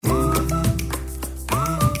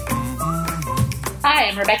Hi,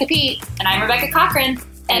 I'm Rebecca Pete. And I'm Rebecca Cochran.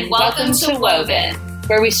 And welcome to Woven,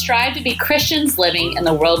 where we strive to be Christians living in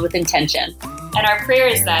the world with intention. And our prayer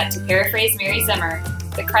is that, to paraphrase Mary Zimmer,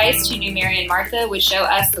 the Christ who knew Mary and Martha would show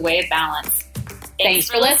us the way of balance. Thanks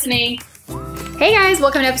for listening. Hey guys,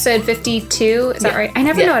 welcome to episode 52. Is that right? I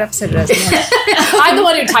never know what episode it is. I'm the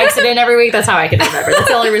one who types it in every week. That's how I can remember. That's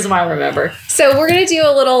the only reason why I remember. So we're going to do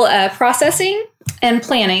a little processing and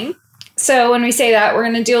planning. So when we say that, we're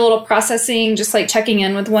going to do a little processing, just like checking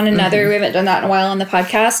in with one another. We haven't done that in a while on the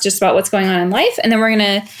podcast, just about what's going on in life. And then we're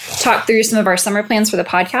going to talk through some of our summer plans for the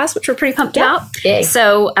podcast, which we're pretty pumped about. Yay.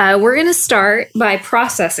 So we're going to start by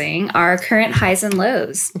processing our current highs and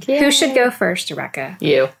lows. Yay. Who should go first, Rebecca?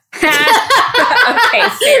 You. Okay,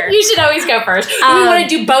 fair. You should always go first. Do we want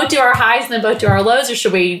to do both do our highs and then both do our lows, or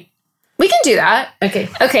should we? We can do that.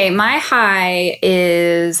 Okay, my high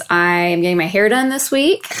is I'm getting my hair done this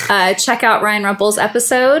week. Check out Ryan Rumpel's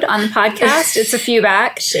episode on the podcast. It's a few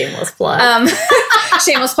back. Shameless plug.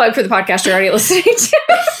 Shameless plug for the podcast you're already listening to.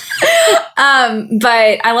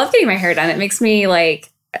 But I love getting my hair done. It makes me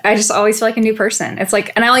I just always feel like a new person. It's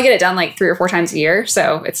like, and I only get it done 3 or 4 times a year.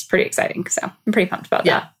 So it's pretty exciting. So I'm pretty pumped about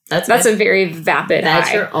that. That's a very vapid high.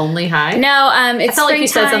 That's your only high? No, it's I felt like you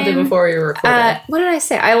said something before we were recording. What did I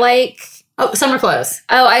say? I like... Oh, summer clothes.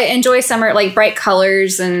 Oh, I enjoy summer, bright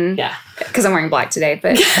colors and... Yeah. Because I'm wearing black today,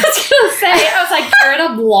 but... I was going to say, I was like, you're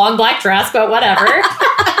in a long black dress, but whatever.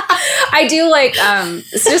 I do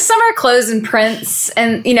it's just summer clothes and prints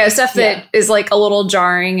and, stuff that is a little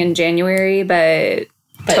jarring in January, but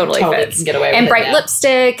totally fits. Can get away with and it, bright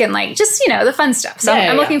lipstick and just, the fun stuff. So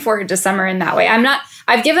I'm looking forward to summer in that way.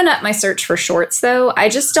 I've given up my search for shorts, though. I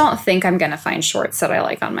just don't think I'm going to find shorts that I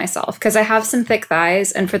like on myself because I have some thick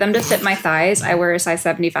thighs, and for them to fit my thighs, I wear a size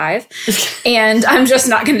 75, and I'm just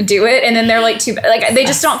not going to do it. And then they're too big. They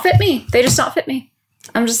just don't fit me. They just don't fit me.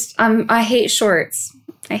 I hate shorts.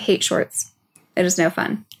 I hate shorts. It is no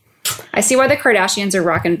fun. I see why the Kardashians are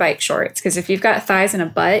rocking bike shorts, because if you've got thighs and a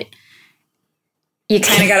butt, you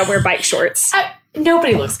kind of got to wear bike shorts.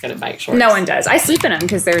 Nobody looks good in bike shorts. No one does. I sleep in them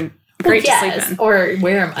because they're great to sleep in. Or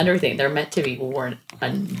wear them under things. They're meant to be worn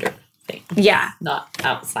under things. Yeah. Not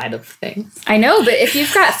outside of things. I know, but if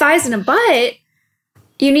you've got thighs and a butt,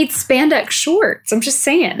 you need spandex shorts. I'm just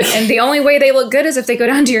saying. And the only way they look good is if they go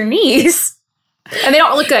down to your knees. And they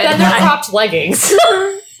don't look good. Then they're cropped leggings.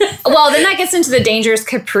 Well, then that gets into the dangerous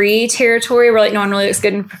capri territory where no one really looks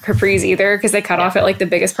good in capris either because they cut off at the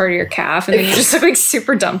biggest part of your calf and then you just look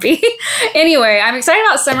super dumpy. Anyway, I'm excited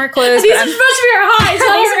about summer clothes. These are supposed to be our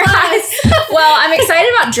highs. Well, I'm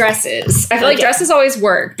excited about dresses. I feel like dresses always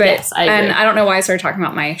work, but yes, I agree. And I don't know why I started talking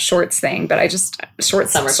about my shorts thing, but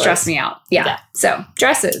shorts stress me out. Yeah. So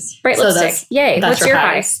dresses, bright lipstick. Yay. What's your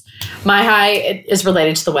high? My high is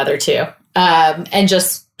related to the weather too. And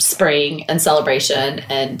just spring and celebration,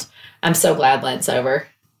 and I'm so glad Lent's over.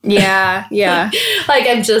 Yeah.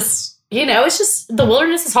 I'm just, it's just the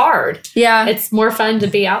wilderness is hard. Yeah. It's more fun to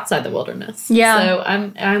be outside the wilderness. Yeah. So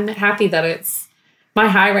I'm happy that it's my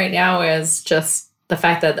high right now is just the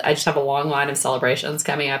fact that I just have a long line of celebrations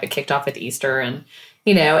coming up. It kicked off with Easter, and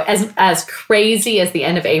as crazy as the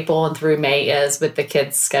end of April and through May is with the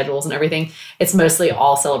kids' schedules and everything, it's mostly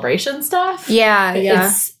all celebration stuff. Yeah.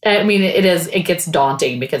 It gets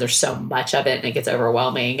daunting because there's so much of it and it gets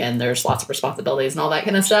overwhelming and there's lots of responsibilities and all that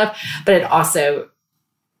kind of stuff. But it also,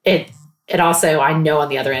 I know on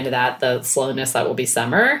the other end of that, the slowness that will be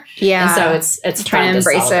summer. Yeah. And so it's trying to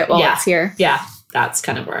embrace it while it's here. Yeah. That's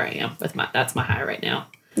kind of where I am that's my high right now.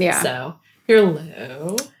 Yeah. So your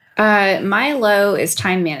low. My low is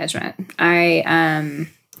time management. I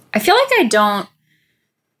feel like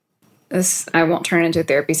I won't turn it into a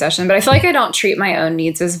therapy session, but I feel like I don't treat my own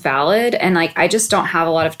needs as valid. And I just don't have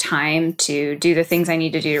a lot of time to do the things I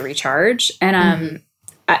need to do to recharge. And,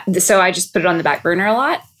 so I just put it on the back burner a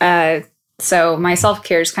lot. So my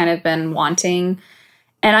self-care has kind of been wanting,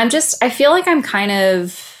 and I feel like I'm kind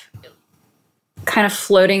of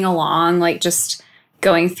floating along, just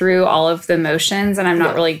going through all of the motions, and I'm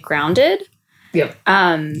not really grounded. Yep.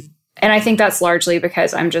 And I think that's largely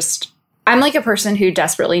because I'm a person who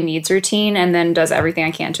desperately needs routine and then does everything I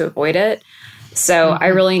can to avoid it. So I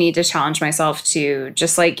really need to challenge myself to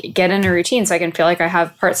just get in a routine so I can feel like I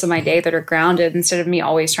have parts of my day that are grounded instead of me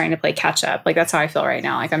always trying to play catch up. That's how I feel right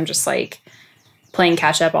now. I'm just playing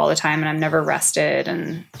catch up all the time and I'm never rested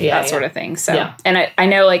and that sort of thing. So, and I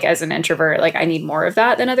know as an introvert, I need more of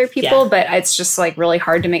that than other people, but it's just really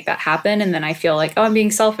hard to make that happen. And then I feel I'm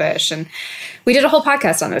being selfish. And we did a whole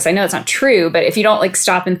podcast on this. I know it's not true, but if you don't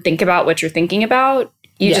stop and think about what you're thinking about,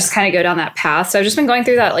 you just kind of go down that path. So I've just been going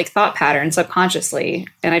through that thought pattern subconsciously.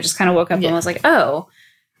 And I just kind of woke up and was like, oh,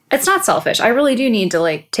 it's not selfish. I really do need to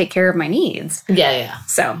like take care of my needs. Yeah.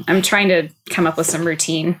 So I'm trying to come up with some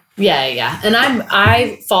routine. Yeah. And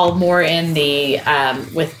I fall more in the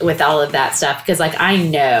with all of that stuff because like I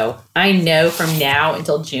know from now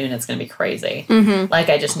until June it's going to be crazy. Like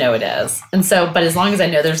I just know it is. And so, but as long as I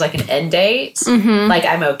know there's like an end date, like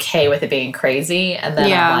I'm okay with it being crazy. And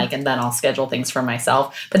then I'm like, and then I'll schedule things for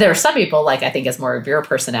myself. But there are some people like I think it's more of your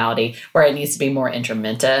personality where it needs to be more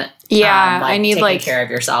intermittent. Yeah, like I need taking like care of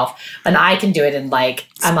yourself, and I can do it in like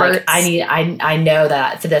I'm like I know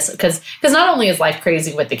that for this because not only is life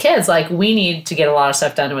crazy with the kids, like we need to get a lot of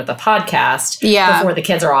stuff done with the podcast before the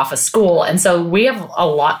kids are off of school, and so we have a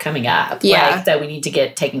lot coming up like, that we need to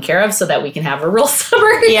get taken care of so that we can have a real summer,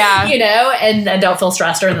 you know, and don't feel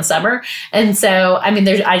stressed during the summer. And so I mean,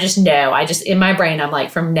 I just in my brain I'm like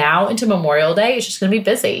from now into Memorial Day it's just gonna be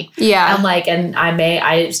busy. I'm like, and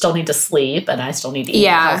I still need to sleep and I still need to eat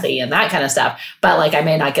healthy and that kind of stuff. But like I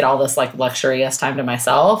may not get all this like luxurious time to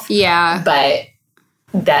myself. But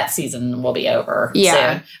that season will be over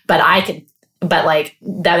soon. But like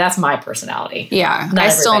that's my personality. I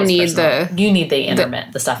still need you need the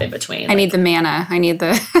intermittent, the stuff in between. I need the manna. I need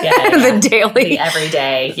the the daily, the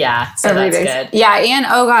everyday. Yeah. So that's good. Yeah. And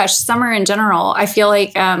oh gosh, summer in general, I feel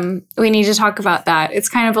like we need to talk about that. It's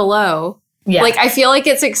kind of a low. Yeah. Like I feel like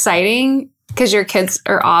it's exciting because your kids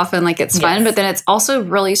are off and like it's fun, but then it's also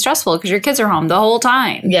really stressful because your kids are home the whole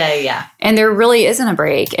time. Yeah. And there really isn't a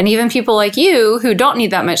break. And even people like you who don't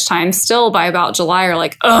need that much time still by about July are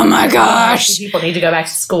like, oh my gosh. People need to go back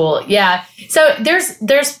to school. Yeah. So there's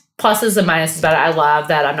pluses and minuses about it. I love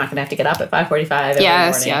that I'm not going to have to get up at 5:45 every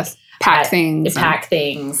morning. Yes. Pack things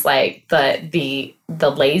like the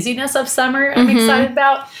laziness of summer I'm excited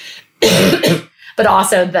about. But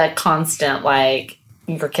also the constant like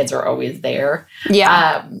your kids are always there.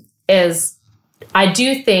 Is I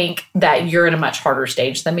do think that you're in a much harder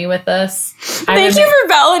stage than me with this. Thank you for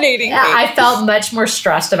validating me. I felt much more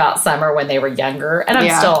stressed about summer when they were younger, and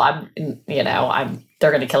they're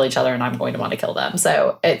going to kill each other, and I'm going to want to kill them.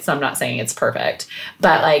 So I'm not saying it's perfect,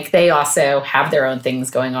 but like they also have their own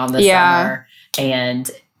things going on this summer,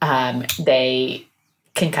 and they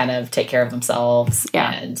can kind of take care of themselves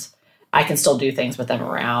and. I can still do things with them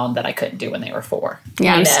around that I couldn't do when they were 4.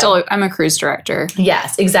 Yeah, I'm a cruise director.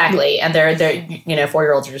 Yes, exactly. And they're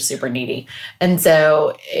 4-year-olds are just super needy. And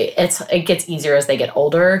so it gets easier as they get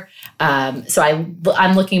older. So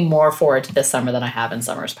I'm looking more forward to this summer than I have in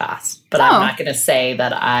summers past. But I'm not going to say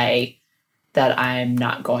that I'm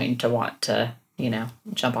not going to want to,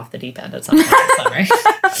 jump off the deep end at some point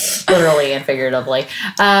this summer. Literally and figuratively.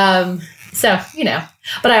 But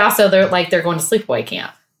I also they're going to sleepaway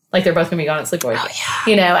camp. Like, they're both going to be gone at sleepaway. Oh,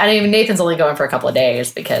 yeah. And even Nathan's only going for a couple of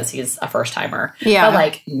days because he's a first-timer. Yeah. But,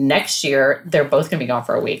 like, next year, they're both going to be gone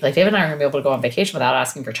for a week. Like, David and I are going to be able to go on vacation without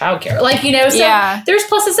asking for childcare. Like, so there's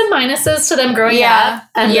pluses and minuses to them growing up.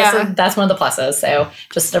 And that's one of the pluses. So,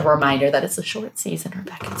 just a reminder that it's a short season,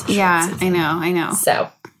 Rebecca. It's a short season. I know. So,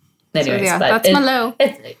 anyways. But that's my low.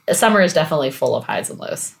 Summer is definitely full of highs and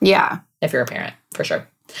lows. Yeah. If you're a parent, for sure.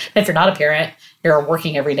 If you're not a parent, you're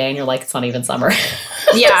working every day and you're like, it's not even summer.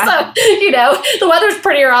 Yeah. So, the weather's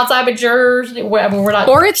prettier outside, but we're not.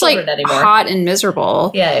 Or it's like anymore. Hot and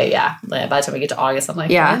miserable. Yeah. By the time we get to August, I'm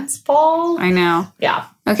like, it's fall. I know. Yeah.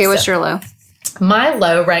 Okay, what's your low? My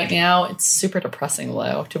low right now, it's super depressing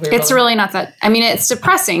low. It's really not that. I mean, it's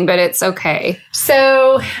depressing, but it's okay.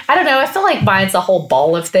 So, I don't know. I feel like mine's a whole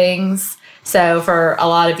ball of things. So, for a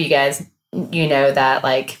lot of you guys, that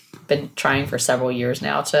like, been trying for several years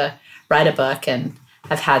now to write a book, and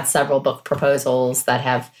I've had several book proposals that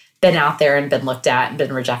have been out there and been looked at and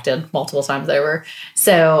been rejected multiple times over.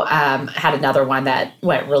 So had another one that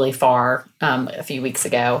went really far a few weeks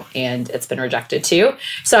ago, and it's been rejected too.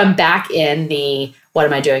 So I'm back in the what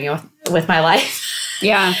am I doing with my life?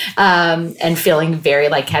 Yeah. And feeling very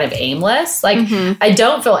like kind of aimless. Like I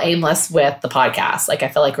don't feel aimless with the podcast. Like I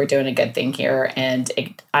feel like we're doing a good thing here, and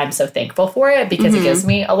I'm so thankful for it because it gives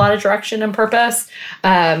me a lot of direction and purpose.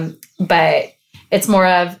 But it's more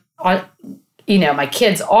of, my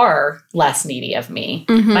kids are less needy of me.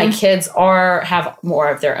 My kids have more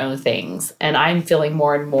of their own things, and I'm feeling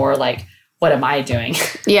more and more like, what am I doing?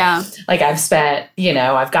 Yeah. Like I've spent,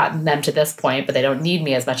 I've gotten them to this point, but they don't need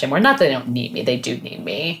me as much anymore. Not that they don't need me. They do need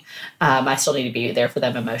me. I still need to be there for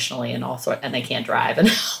them emotionally and and they can't drive and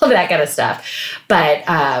all of that kind of stuff. But,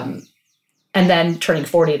 and then turning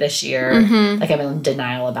 40 this year, like I'm in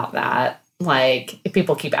denial about that. Like if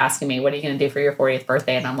people keep asking me, what are you going to do for your 40th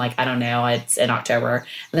birthday? And I'm like, I don't know. It's in October.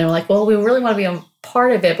 And they're like, well, we really want to be a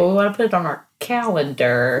part of it, but we want to put it on our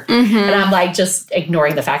calendar. And I'm like, just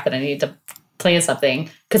ignoring the fact that I need to plan something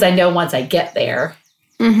because I know once I get there,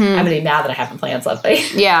 I'm going to be mad that I haven't planned something.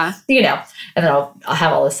 Yeah. And then I'll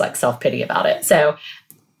have all this like self-pity about it. So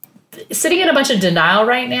sitting in a bunch of denial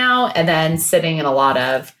right now, and then sitting in a lot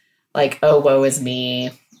of like, oh, woe is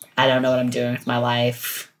me. I don't know what I'm doing with my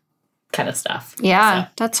life kind of stuff. Yeah.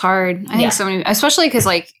 So, that's hard. I think so many, especially because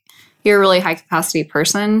like you're a really high capacity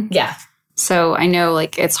person. yeah. So I know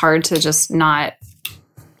like it's hard to just not,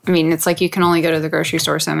 I mean, it's like you can only go to the grocery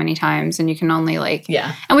store so many times, and you can only like,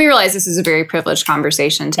 Yeah. And we realize this is a very privileged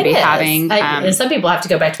conversation to be having. And some people have to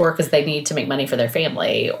go back to work because they need to make money for their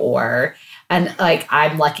family, and like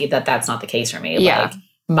I'm lucky that that's not the case for me. Yeah. Like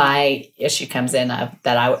my issue comes in that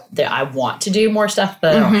I want to do more stuff,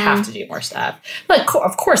 but I don't have to do more stuff. But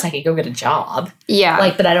of course I could go get a job. Yeah.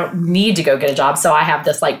 Like, but I don't need to go get a job. So I have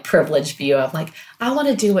this like privileged view of like, I want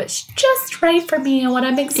to do what's just right for me and what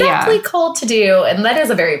I'm exactly called to do. And that is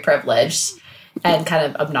a very privileged and kind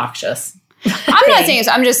of obnoxious. I'm not saying it's,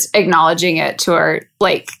 I'm just acknowledging it to our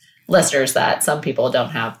like listeners that some people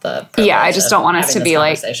don't have the privilege. Yeah, I just don't want us to be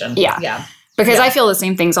like, yeah. Because I feel the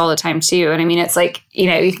same things all the time too. And I mean, it's like, you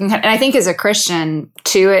can, and I think as a Christian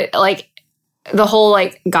too, it like the whole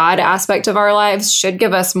like God aspect of our lives should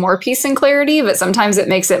give us more peace and clarity, but sometimes it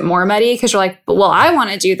makes it more muddy because you're like, well, I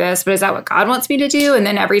want to do this, but is that what God wants me to do? And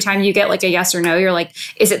then every time you get like a yes or no, you're like,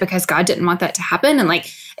 is it because God didn't want that to happen? And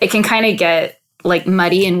like, it can kind of get like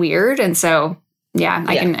muddy and weird. And so,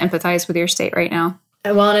 I can empathize with your state right now.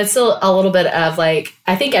 Well, and it's still a little bit of like,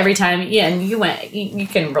 I think every time, and you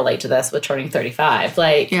can relate to this with turning 35.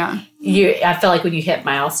 Like, I feel like when you hit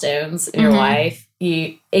milestones in your life,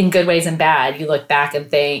 you, in good ways and bad, you look back and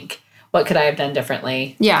think, what could I have done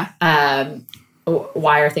differently? Yeah.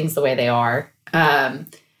 Why are things the way they are?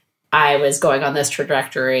 I was going on this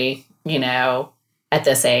trajectory, at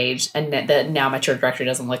this age, and now my trajectory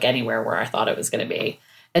doesn't look anywhere where I thought it was going to be.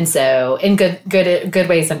 And so in good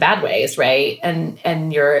ways and bad ways, right? And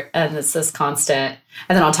it's this constant,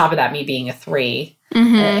 and then on top of that, me being a 3,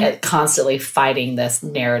 constantly fighting this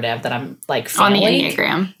narrative that I'm like failing. On the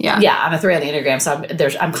Enneagram. Yeah. Yeah, I'm a 3 on the Enneagram, so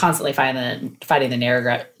I'm constantly fighting the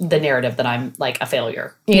narrative that I'm like a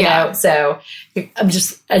failure. You know? So I'm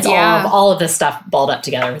just, it's all of this stuff balled up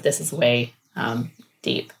together. This is way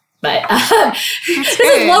deep. But this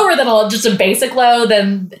is lower than just a basic low.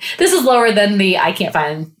 This is lower than the I can't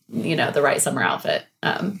find the right summer outfit.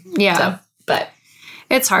 But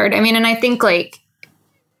it's hard. I mean, and I think like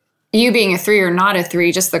you being a 3 or not a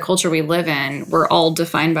 3, just the culture we live in, we're all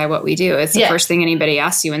defined by what we do. It's the first thing anybody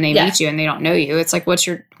asks you when they meet you and they don't know you. It's like, what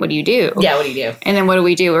do you do? Yeah, what do you do? And then what do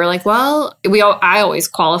we do? We're like, well, I always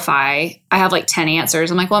qualify. I have like 10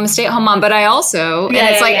 answers. I'm like, well, I'm a stay-at-home mom, but I also, and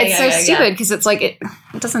it's like, it's so stupid because it's like, it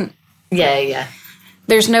doesn't. Yeah.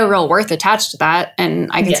 There's no real worth attached to that. And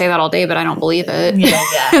I can say that all day, but I don't believe it.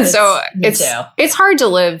 Yeah. And so it's hard to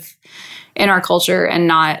live in our culture and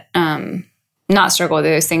not struggle with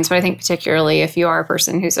those things. But I think particularly if you are a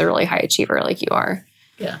person who's a really high achiever like you are.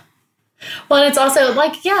 Yeah. Well, and it's also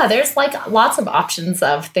like, there's like lots of options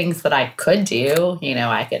of things that I could do.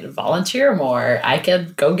 I could volunteer more. I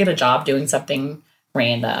could go get a job doing something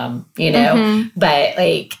random, but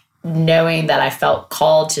like knowing that I felt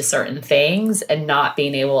called to certain things and not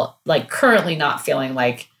being able, like currently not feeling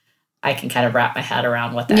like I can kind of wrap my head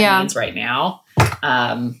around what that means right now.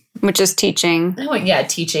 Which is teaching.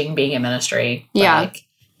 Teaching, being in ministry. Yeah. Like,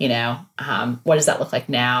 what does that look like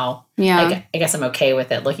now? Yeah. Like, I guess I'm okay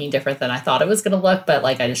with it looking different than I thought it was going to look, but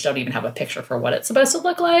like, I just don't even have a picture for what it's supposed to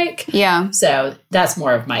look like. Yeah. So that's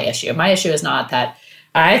more of my issue. My issue is not that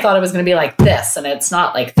I thought it was going to be like this and it's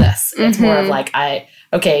not like this. It's more of like,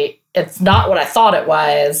 it's not what I thought it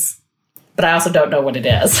was, but I also don't know what it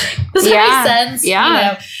is. Does that make sense?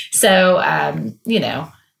 Yeah. So,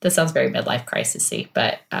 this sounds very midlife crisis-y,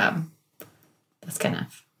 but that's kind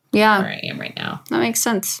of where I am right now. That makes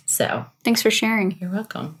sense. So thanks for sharing. You're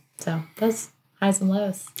welcome. So those highs and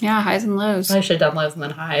lows. Yeah, highs and lows. I should have done lows and then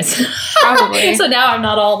highs. Probably. So now I'm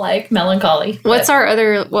not all like melancholy. What's our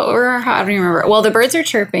other, I don't even remember. Well, the birds are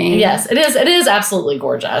chirping. Yes, it is. It is absolutely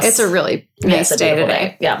gorgeous. It's a really nice day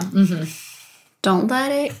today. Yeah. Mm-hmm. Don't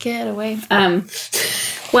let it get away.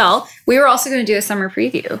 Well, we were also going to do a summer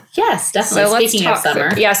preview. Yes, definitely. So speaking of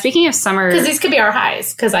summer. Speaking of summer. Because these could be our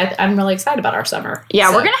highs, because I'm really excited about our summer. Yeah,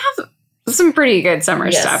 we're going to have some pretty good summer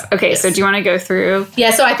stuff. Okay, so do you want to go through?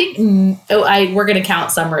 Yeah, so I think we're going to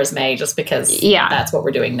count summer as May just because that's what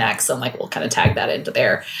we're doing next. So we'll kind of tag that into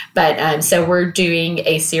there. But so we're doing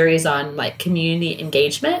a series on like community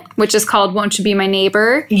engagement. Which is called Won't You Be My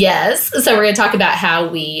Neighbor? Yes. So we're going to talk about how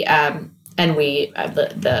we, the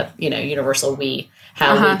universal we,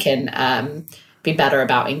 how we can be better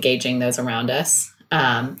about engaging those around us,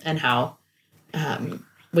 and how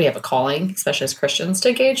we have a calling, especially as Christians, to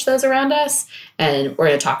engage those around us. And we're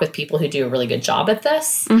going to talk with people who do a really good job at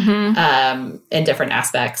this in different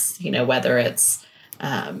aspects, whether it's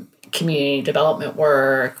community development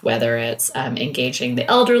work, whether it's engaging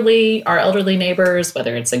our elderly neighbors,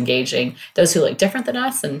 whether it's engaging those who look different than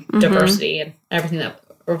us, and diversity and everything that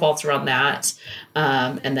revolves around that.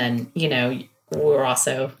 And then, we're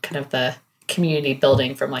also kind of the community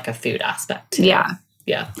building from like a food aspect. Yeah.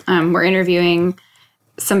 Yeah. We're interviewing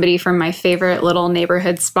somebody from my favorite little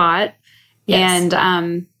neighborhood spot. Yes.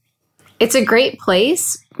 And it's a great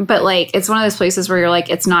place, but like it's one of those places where you're like,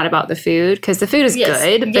 it's not about the food, because the food is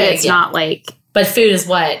good, but it's not like. But food is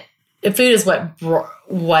what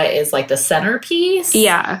is like the centerpiece.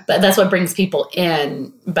 Yeah. But that's what brings people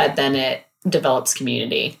in, but then it develops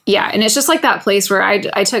community. Yeah. And it's just like that place where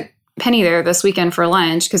I took Penny there this weekend for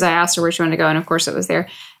lunch because I asked her where she wanted to go, and of course it was there.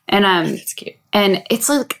 And That's cute. And it's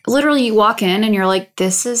like literally you walk in and you're like,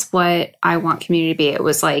 this is what I want community to be. It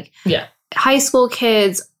was like high school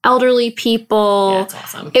kids, elderly people. Yeah, it's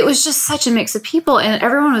awesome. It was just such a mix of people, and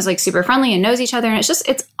everyone was like super friendly and knows each other, and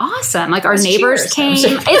it's awesome. Like our neighbors came.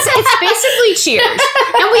 It's basically cheers,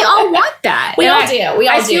 and we all want that. We all do.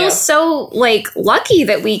 I feel so like lucky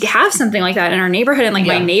that we have something like that in our neighborhood, and like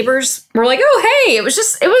my neighbors were like, oh hey, it was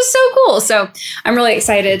so cool. So I'm really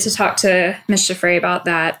excited to talk to Mischief Ray about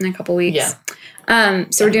that in a couple weeks. Yeah.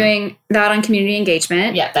 So we're doing that on community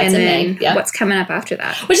engagement. Yeah, that's and in then May. Yeah. What's coming up after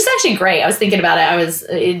that? Which is actually great. I was thinking about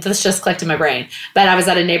it. This just clicked in my brain. But I was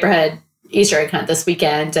at a neighborhood Easter egg hunt this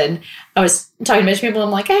weekend, and I was talking to a bunch of people.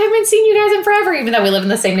 I'm like, I haven't seen you guys in forever, even though we live in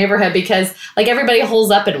the same neighborhood, because like everybody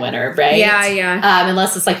holds up in winter, right? Yeah.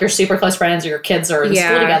 Unless it's like your super close friends or your kids are in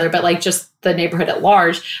school together, but like just the neighborhood at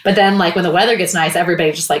large. But then like when the weather gets nice,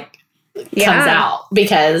 everybody just like comes out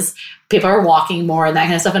because people are walking more and that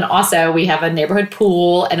kind of stuff. And also we have a neighborhood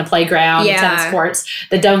pool and a playground and tennis courts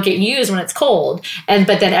that don't get used when it's cold.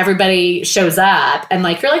 But then everybody shows up and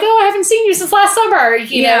like, you're like, oh, I haven't seen you since last summer,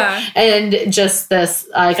 you know? And just this,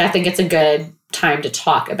 like, I think it's a good time to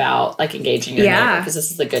talk about like engaging your neighbor, because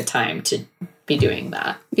this is a good time to be doing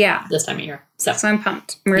that. Yeah. This time of year. So I'm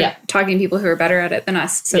pumped. We're talking to people who are better at it than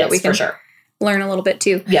us so that we can learn a little bit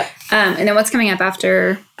too. Yeah. And then what's coming up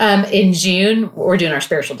after? In June, we're doing our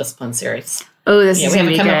spiritual discipline series. Oh, this is we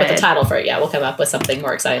haven't come good. up with the title for it yet. We'll come up with something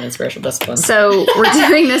more exciting than spiritual discipline. So we're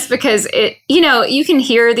doing this because it, you can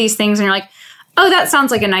hear these things and you're like, oh, that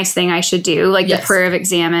sounds like a nice thing I should do. Like the prayer of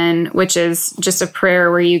examine, which is just a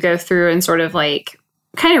prayer where you go through and sort of like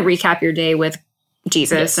kind of recap your day with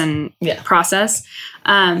Jesus and process.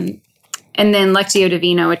 And then Lectio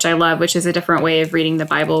Divina, which I love, which is a different way of reading the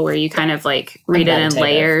Bible where you kind of like read it in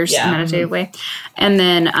layers, meditative way. And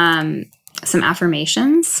then some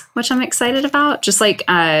affirmations, which I'm excited about. Just like,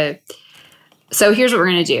 so here's what we're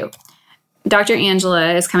going to do. Dr.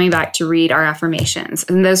 Angela is coming back to read our affirmations.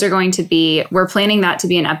 And those are going to be, we're planning that to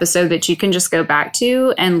be an episode that you can just go back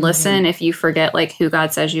to and listen if you forget like who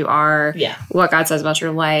God says you are, what God says about your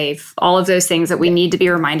life, all of those things that we need to be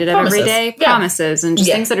reminded of every day, promises and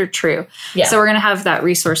just things that are true. So we're going to have that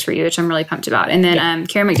resource for you, which I'm really pumped about. And then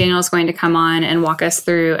Karen McDaniel is going to come on and walk us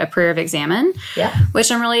through a prayer of examine,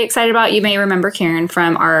 which I'm really excited about. You may remember Karen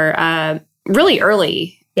from our really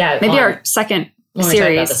early, maybe our second when we series.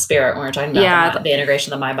 talked about the spirit, when we were talking about the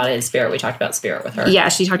integration of the mind, body, and spirit, we talked about spirit with her. Yeah,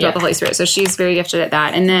 she talked about the Holy Spirit. So she's very gifted at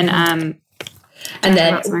that. And then,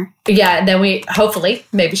 then we hopefully,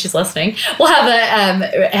 maybe she's listening, we'll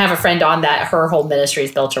have a friend on that her whole ministry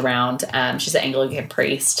is built around. She's an Anglican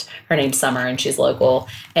priest. Her name's Summer, and she's local.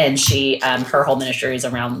 And she her whole ministry is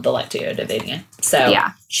around the Lectio Divina. So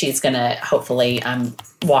she's gonna hopefully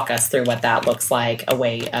walk us through what that looks like, a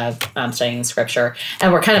way of studying scripture.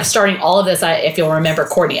 And we're kind of starting all of this. If you'll remember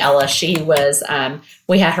Courtney Ellis, she was,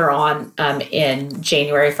 we had her on in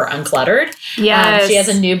January for Uncluttered. Yes. She has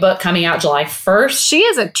a new book coming out July 1st. She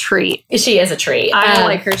is a treat. She is a treat. I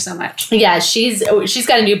like her so much. Yeah, she's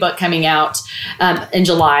got a new book coming out in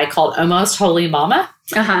July called Almost Holy Mama.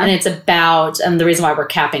 And it's about, and the reason why we're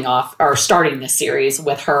capping off or starting this series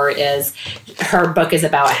with her is her book is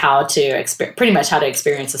about how to pretty much how to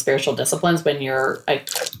experience the spiritual disciplines when you're a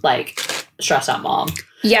stressed out mom.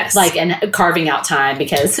 Yes. And carving out time,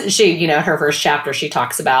 because she, her first chapter she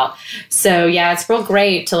talks about. So it's real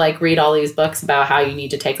great to read all these books about how you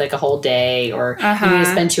need to take a whole day, or you need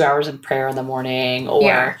to spend 2 hours in prayer in the morning,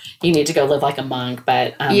 or you need to go live like a monk.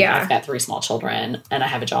 But I've got 3 small children and I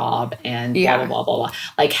have a job and blah, blah, blah, blah,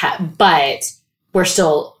 blah. But we're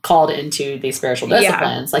still called into these spiritual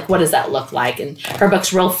disciplines. Like, what does that look like? And her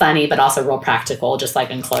book's real funny, but also real practical, just like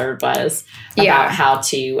Uncluttered was, about how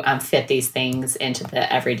to fit these things into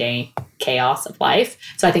the everyday chaos of life.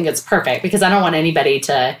 So I think it's perfect because I don't want any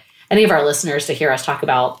of our listeners to hear us talk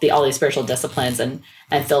about all these spiritual disciplines and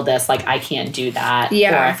feel this, like, I can't do that.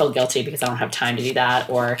 Or I feel guilty because I don't have time to do that.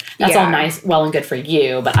 Or that's all nice, well and good for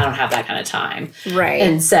you, but I don't have that kind of time. Right.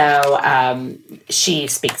 And so she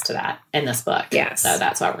speaks to that in this book. Yes. So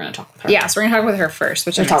that's why we're going to talk with her. Yeah, so we're going to talk with her first,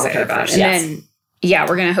 which I'm excited about. And then,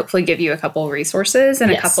 we're going to hopefully give you a couple resources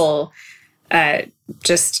and a couple,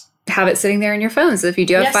 just have it sitting there in your phone. So if you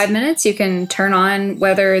do have 5 minutes, you can turn on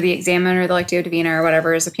whether the Examen or the Lectio Divina or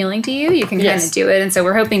whatever is appealing to you. You can kind of do it. And so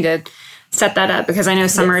we're hoping to set that up because I know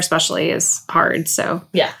summer especially is hard. So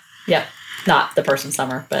yeah. Not the person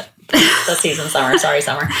summer, but the season summer. Sorry,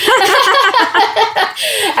 summer.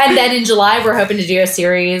 And then in July, we're hoping to do a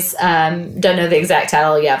series. Don't know the exact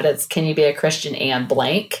title yet, but it's Can You Be a Christian and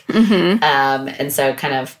Blank? Mm-hmm. And so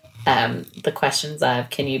kind of the questions of,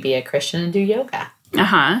 can you be a Christian and do yoga?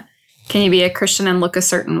 Uh-huh. Can you be a Christian and look a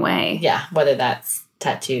certain way? Yeah, whether that's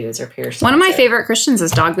tattoos or piercings. One of my favorite Christians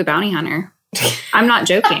is Dog the Bounty Hunter. I'm not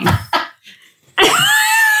joking. I'm not.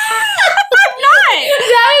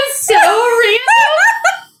 That is so random.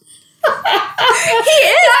 He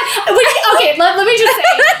is. Okay, let me just say,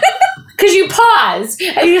 because you paused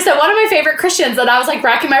and you said one of my favorite Christians, and I was like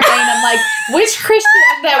racking my brain. I'm like, which Christian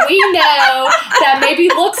that we know that maybe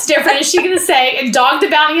looks different is she going to say? And Dog the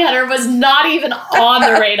Bounty Hunter was not even on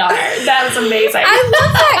the radar. That was amazing. I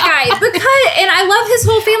love that guy and I love his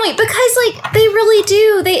whole family because, like, they really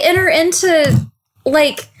do. They enter into,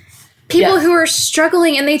 like, people who are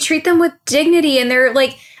struggling and they treat them with dignity, and they're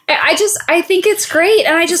like, I think it's great.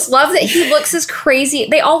 And I just love that he looks as crazy.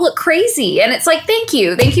 They all look crazy. And it's like, thank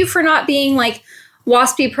you for not being like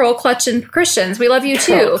waspy pearl clutching Christians. We love you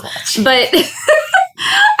too. But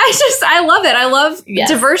I love it. I love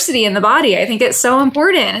diversity in the body. I think it's so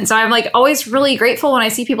important. And so I'm like always really grateful when I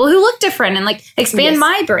see people who look different and like expand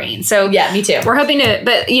my brain. So yeah, me too. We're hoping to,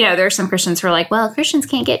 but there's some Christians who are like, well, Christians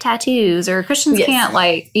can't get tattoos or Christians can't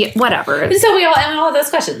whatever. And so we all have those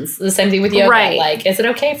questions. The same thing with yoga. Right. Like, is it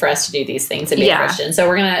okay for us to do these things and be a Christian? So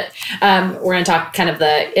we're gonna talk kind of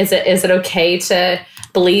is it okay to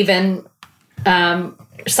believe in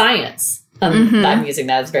science? I'm using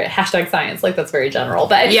that as very #science, like that's very general,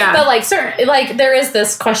 but like certain, like there is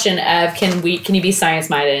this question of can you be science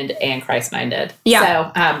minded and Christ minded?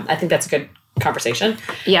 So I think that's a good conversation.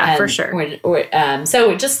 Yeah, for sure.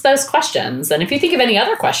 So just those questions, and if you think of any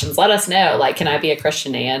other questions, let us know. Like, can I be a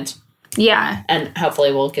Christian and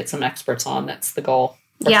hopefully we'll get some experts on. That's the goal.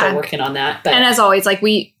 We're still working on that. But, and as always,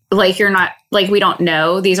 we don't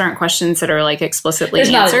know. These aren't questions that are like explicitly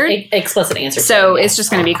answered. Not an explicit answer. So it's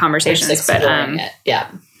just going to be conversations. But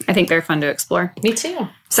I think they're fun to explore. Me too.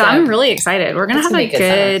 So I'm really excited. We're going to have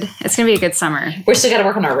it's going to be a good summer. We're still got to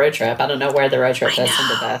work on our road trip. I don't know where the road trip fits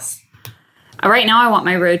into this. Right now, I want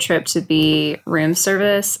my road trip to be room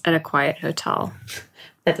service at a quiet hotel.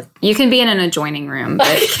 You can be in an adjoining room,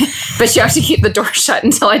 but you have to keep the door shut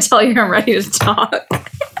until I tell you I'm ready to talk.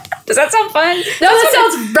 Does that sound fun? No, that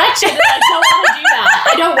sounds wretched. I don't want to do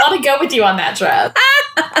that. I don't want to go with you on that trip.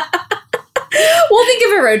 We'll think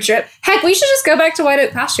of a road trip. Heck, we should just go back to White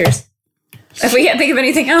Oak Pastures. If we can't think of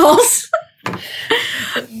anything else.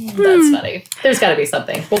 That's funny. There's got to be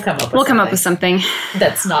something. We'll come up with something.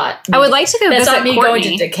 That's not. I would like to go visit That's not me Courtney.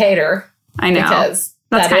 Going to Decatur. I know. Because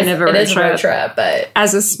that's kind of a road trip. But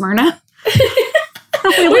as is Smyrna.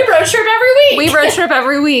 we road trip every week. We road trip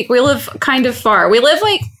every week. We live kind of far. We live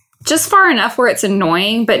like just far enough where it's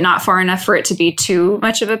annoying, but not far enough for it to be too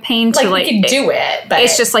much of a pain to we can do it. But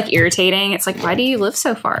it's just like irritating. It's like, why do you live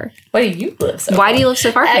so far? Why do you live so far? Why do you live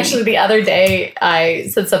so far? Actually, the other day I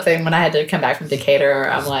said something when I had to come back from Decatur.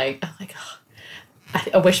 I'm like, oh,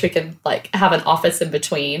 I wish we could like have an office in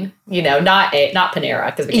between, not Panera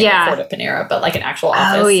because we can't afford a Panera, but like an actual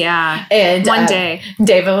office. Oh yeah. And one day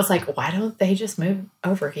David was like, why don't they just move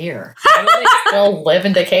over here? Why do they still live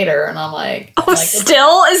in Decatur? And I'm like,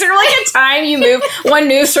 still? Is there like a time you move, one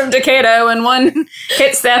moves from Decatur and one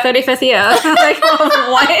hits the 35th year? Like,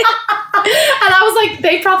 what? And I was like,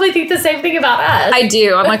 they probably think the same thing about us. I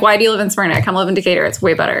do. I'm like, why do you live in Smyrna? Come live in Decatur. It's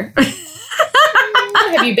way better.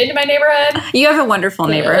 Have you been to my neighborhood? You have a wonderful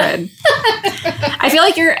neighborhood. I feel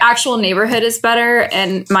like your actual neighborhood is better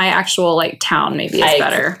and my actual like town maybe is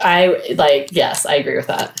better. Yes, I agree with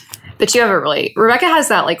that. But you have Rebecca has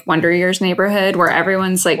that like Wonder Years neighborhood where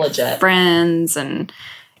everyone's like legit friends and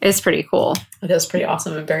it's pretty cool. It is pretty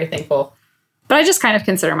awesome. I'm very thankful. But I just kind of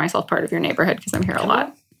consider myself part of your neighborhood because I'm here a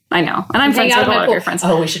lot. I know. And I'm Hang friends out with a at my lot of pool. your friends.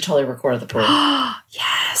 Oh, we should totally record at the pool.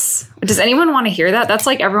 Yes. Does anyone want to hear that? That's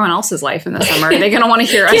like everyone else's life in the summer. Are they going to want to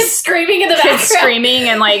hear Kids us screaming in the background. screaming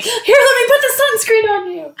and like, Here, let me put the sunscreen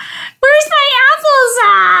on you. where's my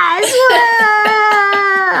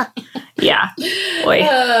applesauce? Yeah. Boy.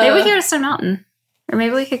 Maybe we could go to Stone Mountain. Or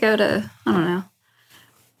maybe we could go to, I don't know.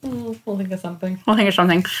 We'll think of something. We'll think of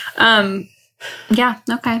something. Yeah,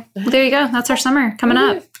 okay. Well, there you go. That's our summer coming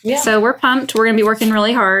up. Yeah. So we're pumped. We're going to be working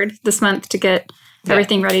really hard this month to get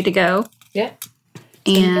everything ready to go. Yeah.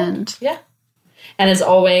 And Yeah. And as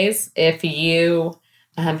always, if you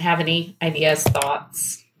have any ideas,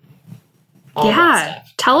 thoughts, all that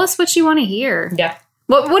stuff. Tell us what you want to hear. Yeah.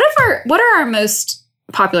 What are our most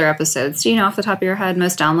popular episodes? Do you know off the top of your head,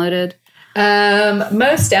 most downloaded?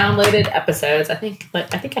 Most downloaded episodes. I think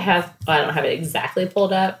I have. Well, I don't have it exactly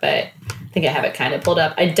pulled up, but I think I have it kind of pulled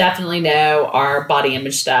up. I definitely know our body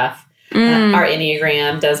image stuff. Our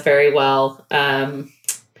Enneagram does very well.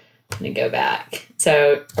 Let me go back.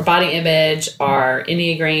 So our body image, our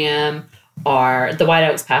Enneagram, the White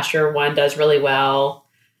Oaks Pasture one does really well.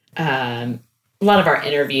 A lot of our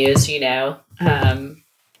interviews,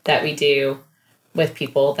 that we do with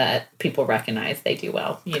people that people recognize they do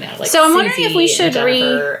well, like So I'm wondering Susie if we should and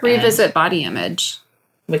Jennifer revisit body image.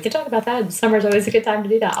 We could talk about that. Summer's always a good time to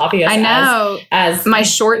do that. Obviously, I know. As My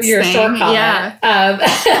shorts your thing, short comment. yeah.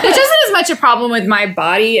 Which isn't as much a problem with my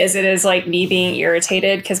body as it is like me being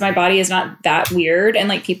irritated because my body is not that weird and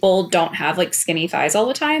like people don't have like skinny thighs all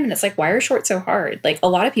the time and it's like, why are shorts so hard? Like a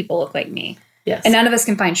lot of people look like me. Yes. And none of us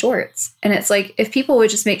can find shorts. And it's like, if people would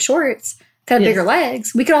just make shorts that have bigger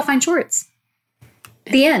legs, we could all find shorts.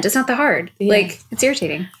 The end. It's not that hard. Yeah. Like, it's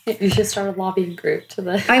irritating. You should start a lobbying group to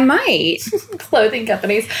the I might. clothing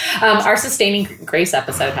companies. Our Sustaining Grace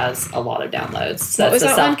episode has a lot of downloads. So What was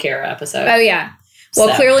that's the that one? self-care episode. Oh, yeah. Well,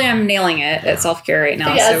 So. clearly I'm nailing it at self-care right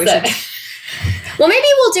now. Yeah, So we should. Well, maybe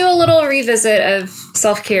we'll do a little revisit of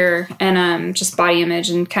self-care and just body image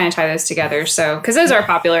and kind of tie those together. So, because those are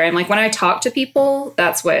popular. And like when I talk to people,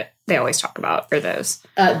 that's what they always talk about are those.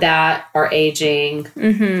 That, our aging,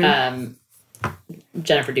 Mm-hmm.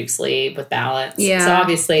 Jennifer Dukesley with balance. Yeah. So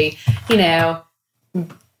obviously,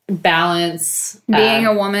 balance. Being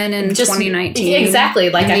a woman in just- 2019. Exactly.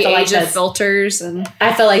 Like and I the feel like age of that's, filters and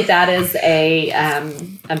I feel like that is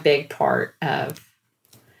a big part of,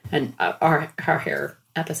 and our hair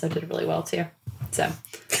episode did really well too. So.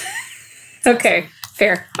 okay,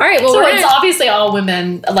 fair. All right. Well, So we're it's gonna, obviously all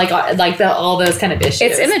women, all those kind of issues.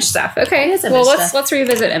 it's image stuff. Okay. It is image well, stuff. let's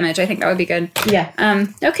revisit image. I think that would be good. Yeah.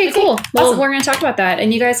 Okay, cool. Well, awesome. we're going to talk about that,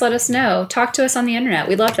 and you guys let us know. Talk to us on the internet.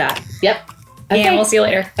 We'd love that. Yep. And we'll see you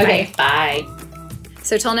later. Okay. Bye. Bye.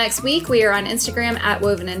 So till next week, we are on Instagram at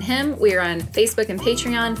Woven and Him. We are on Facebook and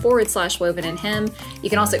Patreon /Woven and Him. You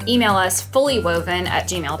can also email us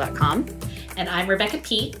fullywoven@gmail.com. And I'm Rebecca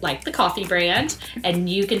Pete, like the coffee brand. And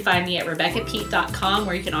you can find me at RebeccaPete.com,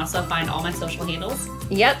 where you can also find all my social handles.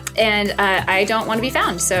 Yep, and I don't want to be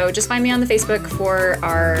found, so just find me on the Facebook for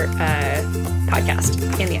our podcast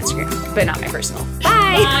and the Instagram, but not my personal.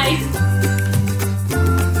 Bye! Bye.